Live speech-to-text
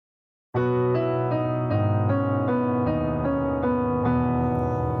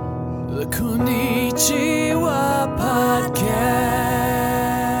Konnichiwa Podcast.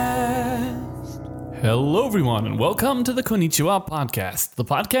 Hello, everyone, and welcome to the Konnichiwa Podcast, the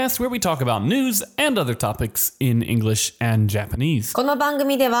podcast where we talk about news and other topics in English and Japanese. この番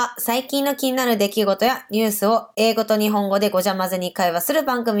組では最近の気になる出来事やニュースを英語と日本語でごちゃ混ぜに会話する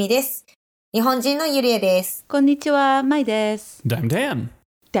番組です。日本人のゆりえです。こんにちは、まいです。Dan Dan.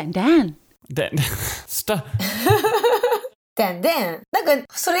 Dan Dan. Dan. Stop. Dan Dan. なんか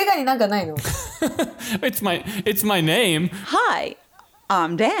それ以外になんかないのIt's my name. Hi,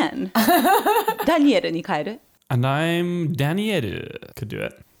 I'm Dan. ダニエルに変える And I'm Daniel. Could do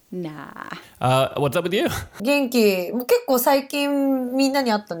it. Nah. What's up with you? 元気。もう結構最近みんなに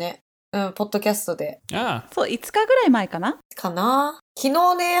会ったね。ポッドキャストで。Ah. そう、5日ぐらい前かなかな。昨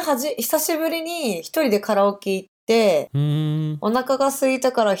日ね、久しぶりに一人でカラオケ行って、お腹が空い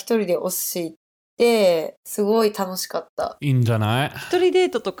たから一人でお寿司行って、すごい楽しかった。いいんじゃない？一人デー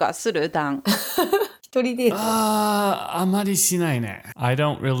トとかするダン。一人デート。あまりしないね。I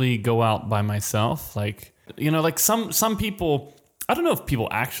don't really go out by myself. Like, you know, like some people, I don't know if people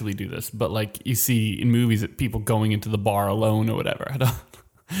actually do this, but like you see in movies that people going into the bar alone or whatever. I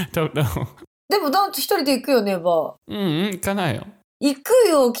don't know. でもダンと一人で行くよね、バー。行かないよ。行く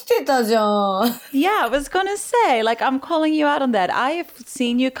よ、来てたじゃん。Yeah, I was gonna say, like, I'm calling you out on that. I've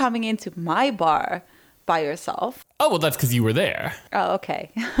seen you coming into my bar by yourself. Oh, well, that's because you were there. Oh,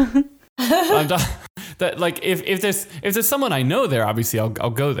 okay. That like if there's someone I know there, obviously I'll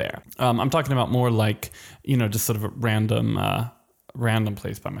go there. I'm talking about more like, you know, just sort of a random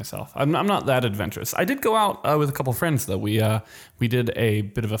place by myself. I'm not that adventurous. I did go out with a couple friends though. We did a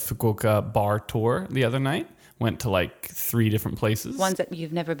bit of a Fukuoka bar tour the other night. Went to like 3 different places. Ones that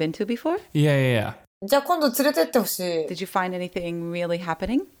you've never been to before? Yeah. じゃあ今度連れてってほしい。Did you find anything really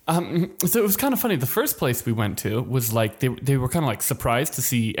happening? So it was kind of funny. The first place we went to was like they were kind of like surprised to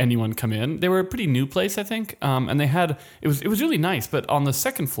see anyone come in. They were a pretty new place, I think, and they had it was really nice. But on the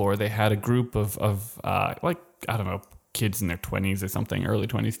second floor, they had a group of like I don't know, kids in their 20s or something, early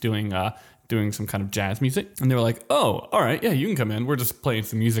 20s, doing some kind of jazz music, and they were like, "Oh, all right, yeah, you can come in. We're just playing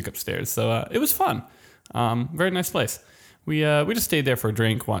some music upstairs." So it was fun. Very nice place. We just stayed there for a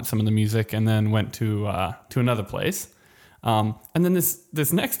drink, watched some of the music, and then went to another place. And then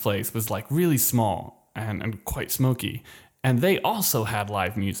this next place was like really small and quite smoky. And they also had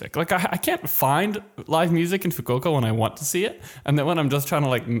live music. Like I can't find live music in Fukuoka when I want to see it. And then when I'm just trying to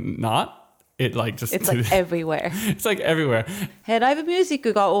like not, it like just... It's like everywhere. It's like everywhere. ライブミュージッ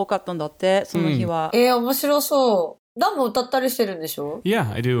クが多かったんだって、その日は。面白そう。ダンも歌ったりしてるんでしょ Yeah,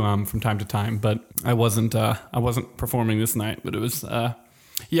 I do from time to time, but I wasn't performing this night, but it was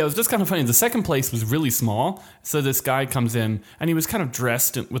it was just kind of funny. The second place was really small, so this guy comes in and he was kind of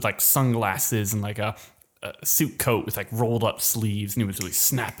dressed with like sunglasses and like a suit coat with like rolled up sleeves, and he was really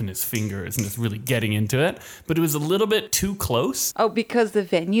snapping his fingers and just really getting into it, but it was a little bit too close. Oh, because the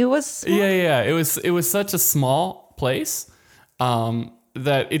venue was small? Yeah, it was such a small place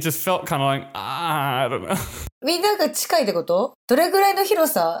that it just felt kind of like I don't know. みんなが近いってこと？どれぐらいの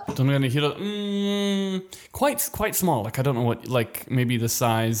広さ？ Quite small. Like I don't know what, like maybe the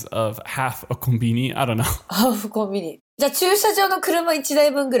size of half a konbini. I don't know. ハーフコンビニ。じゃあ駐車場の車1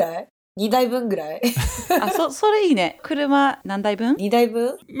台分ぐらい？ 2 台分ぐらい？それいいね。車何台分？ 2 台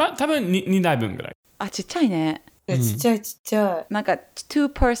分？多分2台分ぐらい。ちっちゃいね。ちっちゃい。なんか too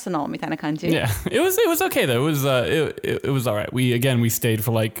personal みたいな感じ。Yeah, it was okay though. It was all right. We stayed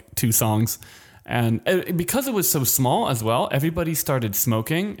for like 2 songs. And because it was so small as well, everybody started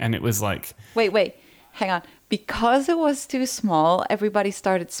smoking, and it was like... Wait, hang on. Because it was too small, everybody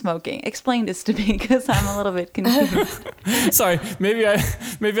started smoking. Explain this to me, because I'm a little bit confused. Sorry, maybe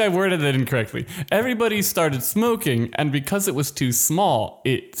I worded it incorrectly. Everybody started smoking, and because it was too small,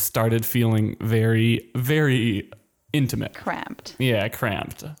 it started feeling very, very intimate. Cramped. Yeah,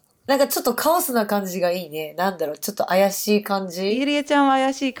 cramped. なんかちょっとカオスな感じがいいね。なんだろう、ちょっと怪しい感じ。ゆりえちゃんは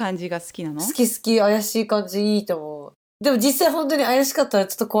怪しい感じが好きなの？好き、怪しい感じいいと思う。でも実際本当に怪しかったら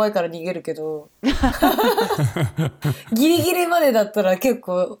ちょっと怖いから逃げるけど。ギリギリまでだったら結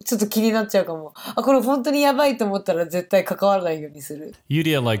構ちょっと気になっちゃうかも。これ本当にやばいと思ったら絶対関わらないようにする。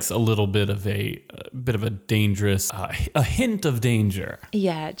Yuria likes a little bit of a dangerous, a hint of danger.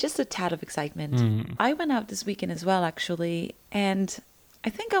 Yeah, just a tad of excitement. I went out this weekend as well, actually, and I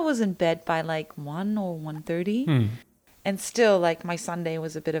think I was in bed by like 1 or 1:30. And still, like, my Sunday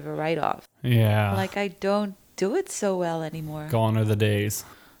was a bit of a write-off. Yeah. Like, I don't do it so well anymore. Gone are the days.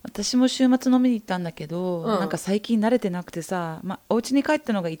 私も週末飲みに行ったんだけど、なんか最近慣れてなくてさ、お家に帰っ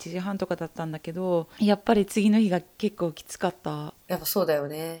たのが1時半とかだったんだけど、やっぱり次の日が結構きつかった。やっぱそうだよ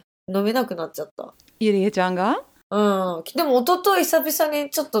ね。飲めなくなっちゃった。ゆりえちゃんがうん。でも一昨日久々に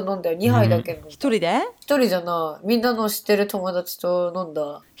ちょっと飲んだよ。2杯だけ飲んだ。一人で？一人じゃない。みんなの知ってる友達と飲ん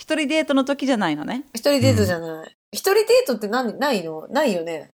だ。一人デートの時じゃないのね。一人デートじゃない。一人デートってないの？ないよ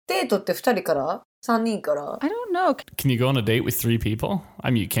ね。デートって2人から3人から I don't know. Can you go on a date with 3 people?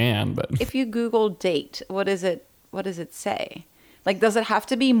 I mean, you can, but If you Google date, what does it say? Like, does it have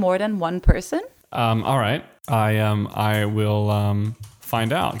to be more than one person? all right. I will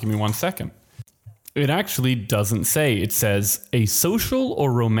find out. Give me 1 second. It actually doesn't say. It says a social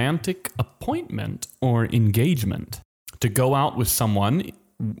or romantic appointment or engagement to go out with someone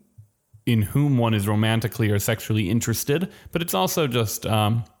in whom one is romantically or sexually interested, but it's also just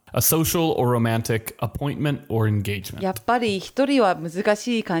a social or romantic appointment or engagement. やっぱり一人は難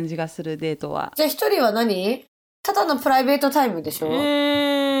しい感じがするデートは。じゃあ一人は何？ただのプライベートタイムでしょ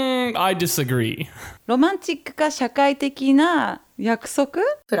？I disagree. ロマンチックか社会的な約束？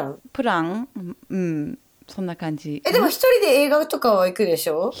プラン？うん。そんな感じ。でも一人で映画とかは行くでし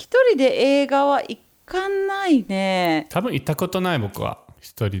ょ？一人で映画は行かないね。多分行ったことない僕は。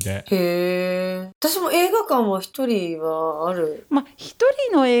一人で。へえ。私も映画館は一人はある。まあ一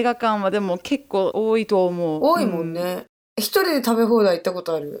人の映画館はでも結構多いと思う。多いもんね。一人で食べ放題行ったこ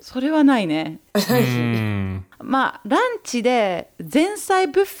とある？それはないね。まあランチで前菜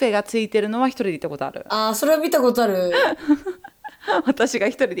ブッフェがついてるのは一人で行ったことある。ああ、それは見たことある。私が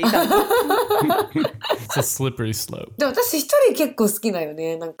一人でいたの。It's a slippery slope. でも私一人結構好きだよ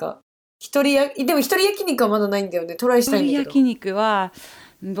ね。なんかでも一人焼肉はまだないんだよね。トライしたいんだけど。一人焼肉は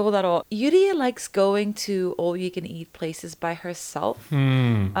どうだろう。Yuri likes going to all you can eat places by herself.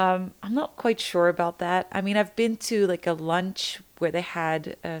 I'm not quite sure about that. I mean, I've been to like a lunch where they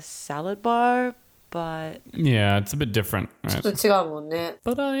had a salad bar, but yeah, it's a bit different, ちょ right? っと違うもんね。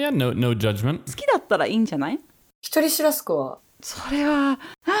 But yeah, no judgment. 好きだったらいいんじゃない？一人シュラスコはそれは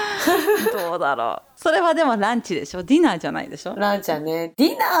どうだろう。それはでもランチでしょ。ディナーじゃないでしょ。ランちゃんね。デ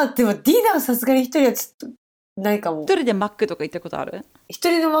ィナーはさすがに一人はちょっとないかも。一人でマックとか行ったことある？一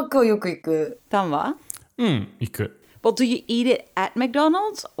人のマックはよく行く。タンは？行く。Well, do you eat it at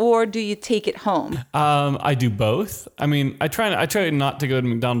McDonald's or do you take it home? I do both. I mean, I try not to go to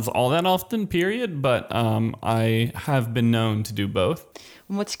McDonald's all that often, period, but I have been known to do both.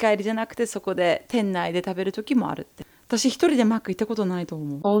 持ち帰りじゃなくてそこで店内で食べる時もあるって。私一人でマック行ったことないと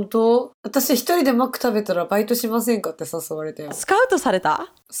思う。本当？私一人でマック食べたらバイトしませんかって誘われたよ。スカウトされた？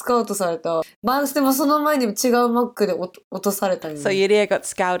スカウトされた。でもその前にも違うマックで落とされたよ、ね。So Yuria got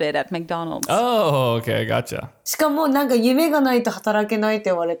scouted at McDonald's. Oh, okay, gotcha. しかもなんか夢がないと働けないっ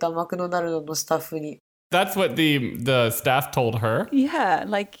て言われたマクドナルドのスタッフに。That's what the staff told her. Yeah,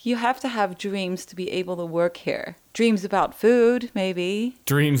 like you have to have dreams to be able to work here. Dreams about food, maybe.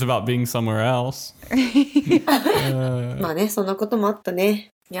 Dreams about being somewhere else. まあね、そんなこともあった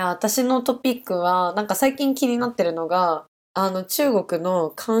ね。いや、私のトピックは、なんか最近気になってるのが、中国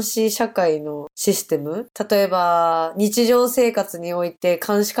の監視社会のシステム。例えば、日常生活において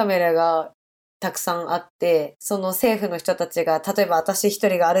監視カメラがたくさんあって、その政府の人たちが、例えば私一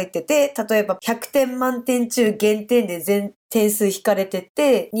人が歩いてて、例えば100点満点中減点で全点数引かれて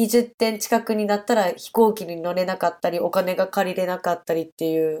て、20点近くになったら飛行機に乗れなかったり、お金が借りれなかったりって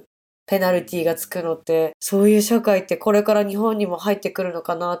いうペナルティがつくのって、そういう社会ってこれから日本にも入ってくるの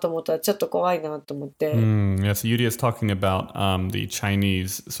かなと思ったらちょっと怖いなと思って。Yes, Yuri is talking about the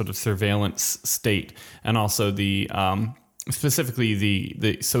Chinese sort of surveillance state and also the specifically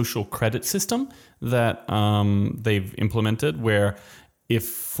the social credit system that they've implemented, where if,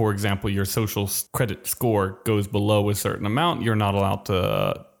 for example, your social credit score goes below a certain amount, you're not allowed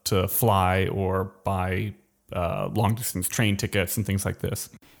to fly or buy long distance train tickets and things like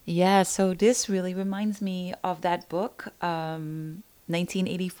this. Yeah, so this really reminds me of that book,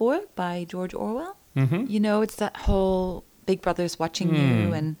 1984 by George Orwell. You know, it's that whole Big Brother's watching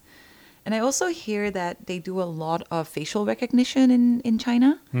you, and I also hear that they do a lot of facial recognition in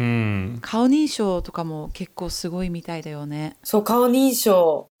China. 顔認証とかも結構すごいみたいだよね。そう、顔認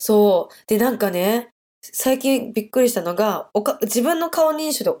証。そう。で、なんかね、最近びっくりしたのが、自分の顔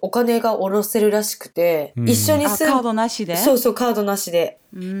認証でお金が下ろせるらしくて、一緒にカードなしで？そうそう、カードなしで。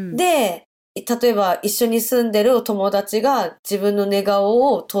で、例えば一緒に住んでるお友達が自分の寝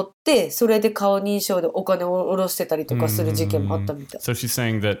顔を撮って、それで顔認証でお金を下ろしてたりとかする事件もあったみたい。So she's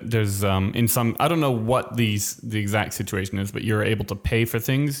saying that there's in some, I don't know what the exact situation is, but you're able to pay for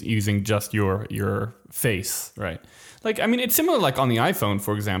things using just your face, right? Like, I mean, it's similar like on the iPhone,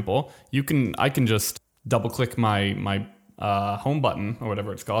 for example. I can just double click my home button or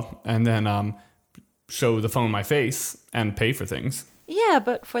whatever it's called, and then show the phone my face and pay for things. Yeah,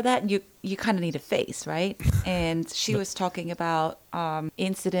 but for that, you kind of need a face, right? And she was talking about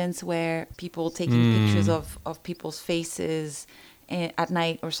incidents where people taking pictures of people's faces at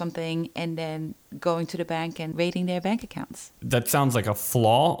night or something, and then going to the bank and raiding their bank accounts. That sounds like a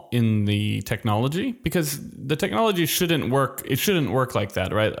flaw in the technology, because the technology shouldn't work. It shouldn't work like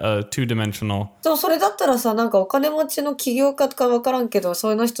that, right? A two-dimensional. そう、それだったらさ、なんかお金持ちの起業家とかわからんけど、そ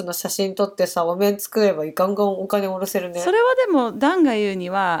ういうの人の写真撮ってさ、お面作ればガンガンお金下ろせるね。それはでも、ダンが言うに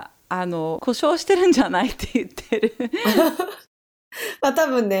は、故障してるんじゃないって言ってる。まあ多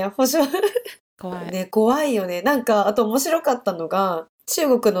分ね、保証怖い。ね、怖いよね。なんか、あと面白かったのが、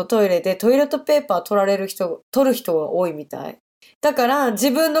中国のトイレでトイレットペーパー取る人が多いみたい。だから自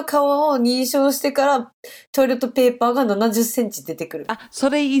分の顔を認証してからトイレットペーパーが70センチ出てくる。あ、そ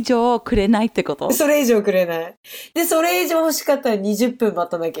れ以上くれないってこと？それ以上くれない。で、それ以上欲しかったら20分待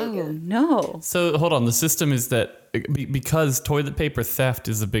たなきゃいけない。Oh, no. So hold on, the system is that because toilet paper theft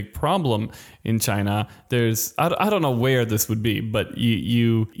is a big problem in China, there's I don't know where this would be, but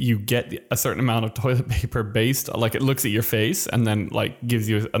you get a certain amount of toilet paper based, like it looks at your face and then like gives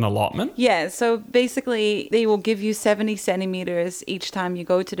you an allotment. Yeah, so basically they will give you 70 centimeters each time you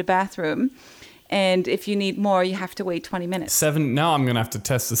go to the bathroom. And if you need more, you have to wait 20 minutes. Now I'm going to have to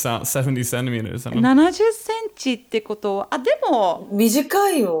test this out. 70 centimeters. 70センチってことは、でも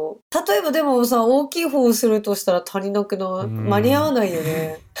短いよ。例えばでもさ、大きい方をするとしたら足りなくない？間に合わないよ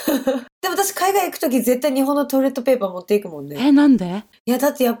ね。でも私海外行くとき絶対日本のトイレットペーパー持っていくもんね。なんで？いやだ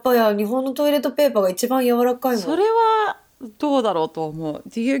ってやっぱり日本のトイレットペーパーが一番柔らかいもん。それはどうだろうと思う。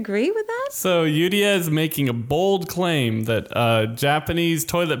Do you agree with that? So Yuria is making a bold claim that Japanese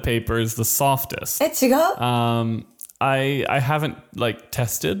toilet paper is the softest. 違う？ I haven't like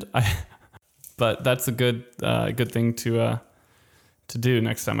tested, but that's a good thing to do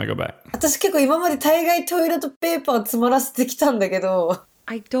next time I go back. 私結構今まで大概トイレットペーパー詰まらせてきたんだけど。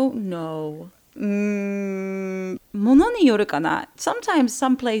I don't know. ものによるかな。Sometimes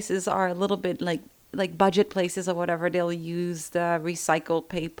some places are a little bit like budget places or whatever, they'll use the recycled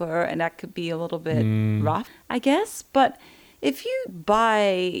paper and that could be a little bit rough, I guess. But if you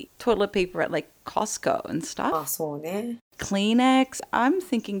buy toilet paper at like Costco and stuff, あ、そうね。 Kleenex, I'm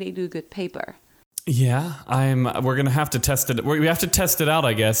thinking they do good paper. Yeah, we're going to have to test it. We have to test it out,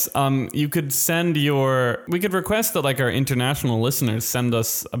 I guess. We could request that like our international listeners send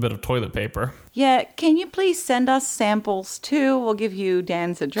us a bit of toilet paper. Yeah, can you please send us samples too? We'll give you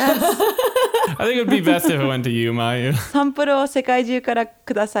Dan's address. I think it would be best if it went to you, Mayu. サンプルを世界中から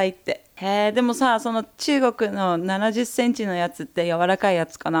くださいって。でもさ、その中国の70センチのやつって柔らかいや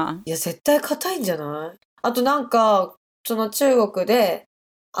つかな？いや、絶対硬いんじゃない？あとなんか、その中国で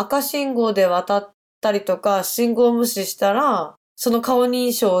赤信号で渡ったりとか、信号無視したら、その顔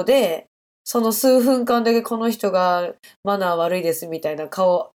認証で、その数分間だけこの人がマナー悪いですみたいな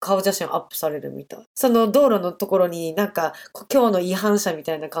顔写真アップされるみたい。その道路のところになんか今日の違反者み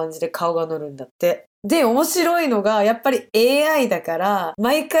たいな感じで顔が載るんだって。で、面白いのがやっぱり AI だから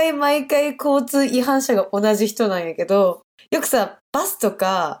毎回交通違反者が同じ人なんやけど、よくさ、バスと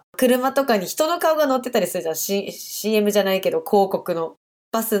か車とかに人の顔が載ってたりするじゃん。CM じゃないけど広告の。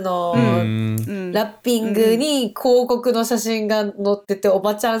バスのラッピングに広告の写真が載ってて、お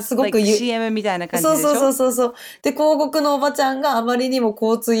ばちゃんすごくlike CM みたいな感じでしょ？そう。で、広告のおばちゃんがあまりにも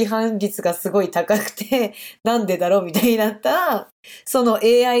交通違反率がすごい高くて、なんでだろうみたいになったら、その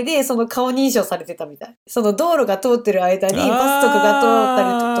AI でその顔認証されてたみたい。その道路が通ってる間にバスとかが通っ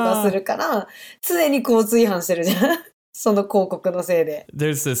たりとかするから、常に交通違反してるじゃん。その広告のせいで。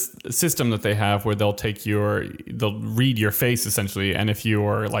There's this system that they have where they'll read your face essentially, and if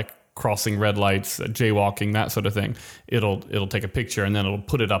you're like crossing red lights, jaywalking, that sort of thing, it'll take a picture and then it'll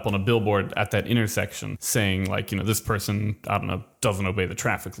put it up on a billboard at that intersection saying like, you know, this person, I don't know, doesn't obey the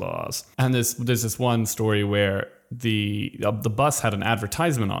traffic laws. And there's this one story where the bus had an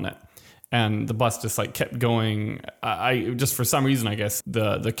advertisement on it. And the bus just like kept going. I just for some reason, I guess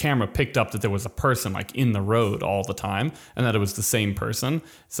the camera picked up that there was a person like in the road all the time, and that it was the same person.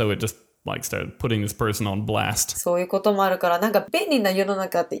 So it just like started putting this person on blast. そういうこともあるから、なんか便利な世の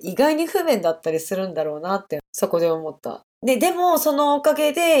中って意外に不便だったりするんだろうなってそこで思った。でもそのおか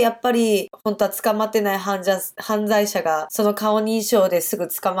げでやっぱり本当は捕まってない犯罪者がその顔認証ですぐ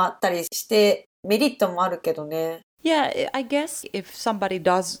捕まったりしてメリットもあるけどね。Yeah, I guess if somebody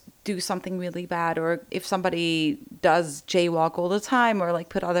does do something really bad, or if somebody does jaywalk all the time or like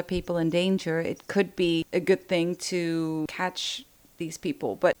put other people in danger, it could be a good thing to catch these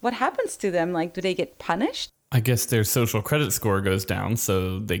people. But what happens to them? Like, do they get punished? I guess their social credit score goes down,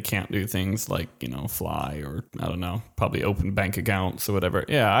 so they can't do things like, you know, fly or, I don't know, probably open bank accounts or whatever.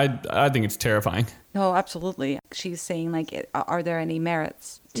 Yeah, I think it's terrifying. No, absolutely. She's saying, like, are there any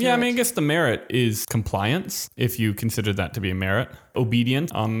merits to Yeah, I it? mean, I guess the merit is compliance, if you consider that to be a merit.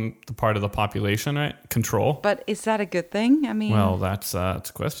 Obedient on the part of the population, right? Control. But is that a good thing? I mean, Well, that's a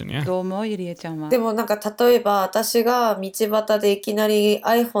question, yeah. どう思うゆりえちゃんは？でもなんか例えば私が道端でいきなり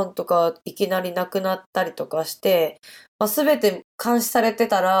iPhone とかいきなりなくなったりとかして、全て監視されて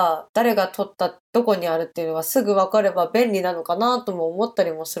たら誰が撮ったどこにあるっていうのがすぐ分かれば便利なのかなとも思った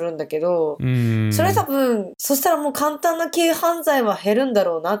りもするんだけど、それ多分そしたらもう簡単な軽犯罪は減るんだ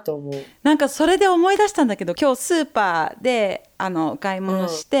ろうなと思う。なんかそれで思い出したんだけど、今日スーパーで買い物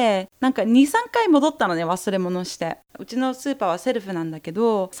して、なんか 2,3 回戻ったのね、忘れ物して。うちのスーパーはセルフなんだけ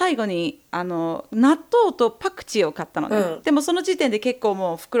ど、最後に納豆とパクチーを買ったのね、でもその時点で結構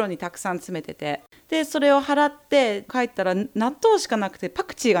もう袋にたくさん詰めてて、でそれを払って帰ったら納豆しかなくてパ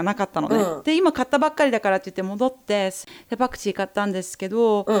クチーがなかったのね、で今買ったばっかりだからって言って戻ってでパクチー買ったんですけ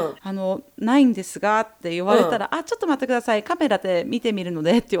ど、ないんですがって言われたら、ちょっと待ってください、カメラで見てみるの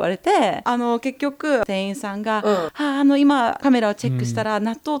でって言われて、結局店員さんが、今カメラをチェックしたら、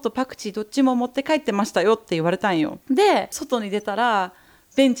納豆とパクチーどっちも持って帰ってましたよって言われたんよ。で外に出たら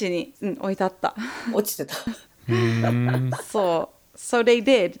ベンチに、置いてあった落ちてたそう。So they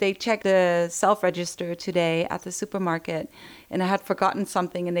did. They checked the self-register today at the supermarket, and I had forgotten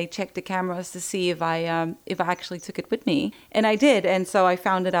something, and they checked the cameras to see if I actually took it with me, and I did, and so I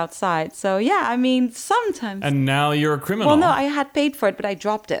found it outside. So yeah, I mean, sometimes. And now you're a criminal. Well, no, I had paid for it, but I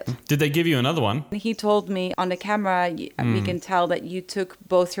dropped it. Did they give you another one? He told me on the camera, we can tell that you took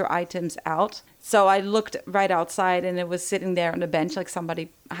both your items out. So I looked right outside, and it was sitting there on the bench, like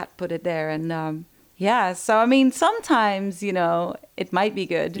somebody had put it there, and. Yeah, so I mean, sometimes, it might be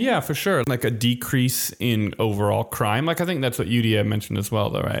good. Yeah, for sure. Like a decrease in overall crime. Like I think that's what Yudia mentioned as well,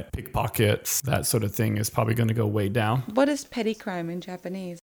 though, right? Pickpockets, that sort of thing is probably going to go way down. What is petty crime in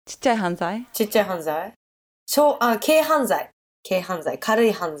Japanese? ちっちゃい犯罪？ちっちゃい犯罪？軽犯罪。軽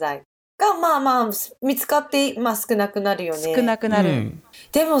い犯罪がまあ見つかって、少なくなるよね。少なくなる。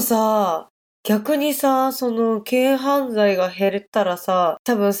でもさ、逆にさ、その軽犯罪が減ったらさ、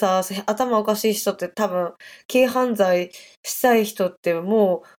多分さ、頭おかしい人って多分軽犯罪したい人って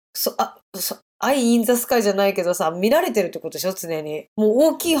もうアイ・イン・ザ・スカイじゃないけどさ、見られてるってことでしょ、常に。もう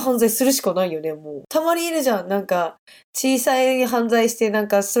大きい犯罪するしかないよね、もう。たまにいるじゃん、なんか小さい犯罪してなん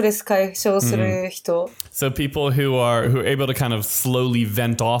かストレス解消する人。So people who are able to kind of slowly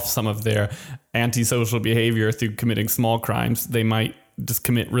vent off some of their antisocial behavior through committing small crimes, they might just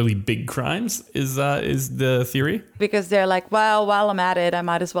commit really big crimes is the theory? Because they're like, well, while I'm at it, I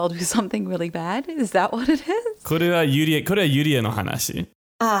might as well do something really bad. Is that what it is? これはユリエの話。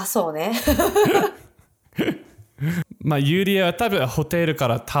そうね。ユリエは多分ホテルか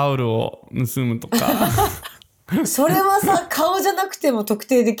らタオルを盗むとか。それはさ、顔じゃなくても特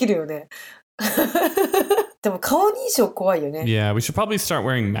定できるよね。でも顔認証怖いよね。Yeah, we should probably start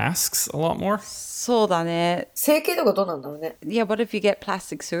wearing masks a lot more. そうだね。整形とかどうなんだろうね。Yeah, what if you get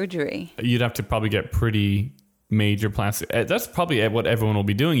plastic surgery? You'd have to probably get pretty major plastic. That's probably what everyone will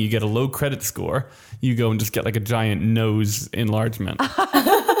be doing. You get a low credit score. You go and just get like a giant nose enlargement.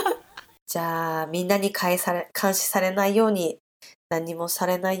 じゃあ、みんなに監視されないように、何もさ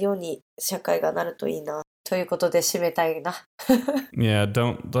れないように社会がなるといいな。ということで締めたいな。Yeah,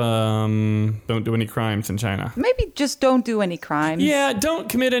 don't do any crimes in China. Maybe just don't do any crimes. Yeah, don't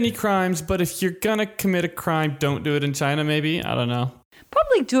commit any crimes, but if you're gonna commit a crime, don't do it in China maybe. I don't know.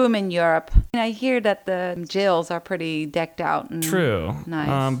 Probably do them in Europe. I hear that the jails are pretty decked out. And True. Nice.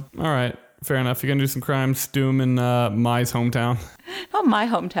 All right, fair enough. You're gonna do some crimes, do them in Mai's hometown. Not my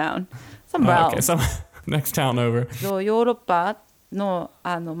hometown. Somewhere else. Okay, so next town over. ヨーロッパの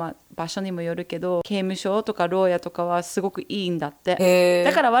場所にもよるけど、刑務所とか牢屋とかはすごくいいんだって。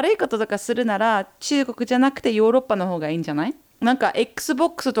だから悪いこととかするなら中国じゃなくてヨーロッパの方がいいんじゃない？なんか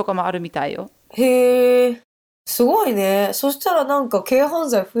Xbox とかもあるみたいよ。へえ、すごいね。そしたらなんか軽犯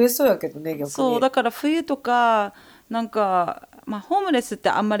罪増えそうやけどね、逆に。そうだから冬とかなんかホームレスって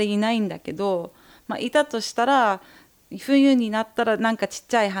あんまりいないんだけど、いたとしたら冬になったらなんかちっ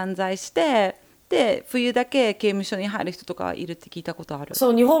ちゃい犯罪して。で冬だけ刑務所に入る人とかいるって聞いたことある。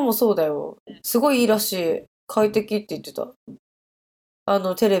そう、日本もそうだよ。すごいいいらしい。快適って言ってた。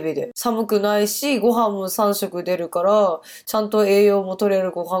テレビで。寒くないし、ご飯も3食出るから、ちゃんと栄養も取れ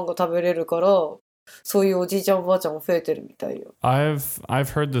るご飯が食べれるから、そういうおじいちゃんおばあちゃんも増えてるみたいよ。I've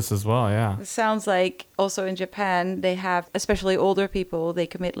heard this as well, yeah. It sounds like also in Japan they have, especially older people, they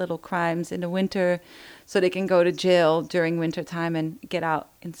commit little crimes in the winter so they can go to jail during winter time and get out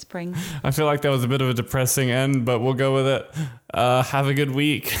in spring. I feel like that was a bit of a depressing end, but we'll go with it. Have a good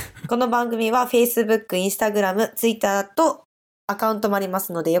week. この番組は Facebook、Instagram、Twitter とアカウントもありま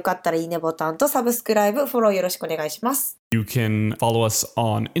すので、よかったらいいねボタンとサブスクライブ、フォローよろしくお願いします。You can follow us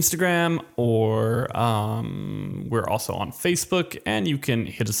on Instagram or we're also on Facebook, and you can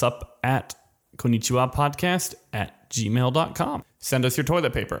hit us up at Konnichiwa Podcast at gmail.com. Send us your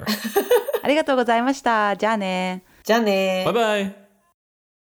toilet paper. ありがとうございました。じゃあね。じゃあね。Bye bye.